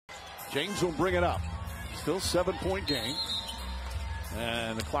James will bring it up. Still 7-point game.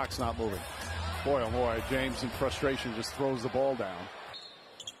 And the clock's not moving. Boy, oh boy, James in frustration just throws the ball down.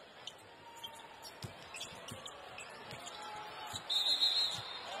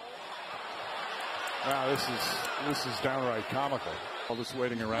 Wow, this is downright comical. All this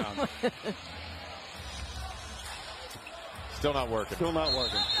waiting around. Still not working. Still not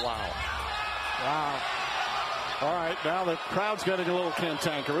working. Wow. Wow. All right, now the crowd's getting a little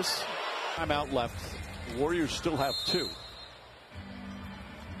cantankerous. Timeout left. The Warriors still have 2.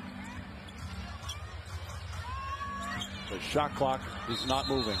 The shot clock is not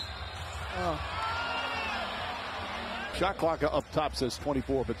moving. Shot clock up top says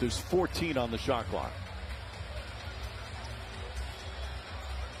 24, but there's 14 on the shot clock.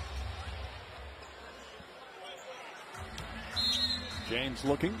 James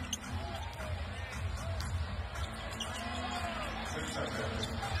looking.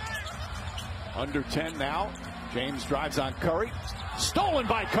 Under 10 now. James drives on Curry. Stolen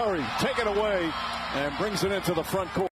by Curry. Taken away and brings it into the front court.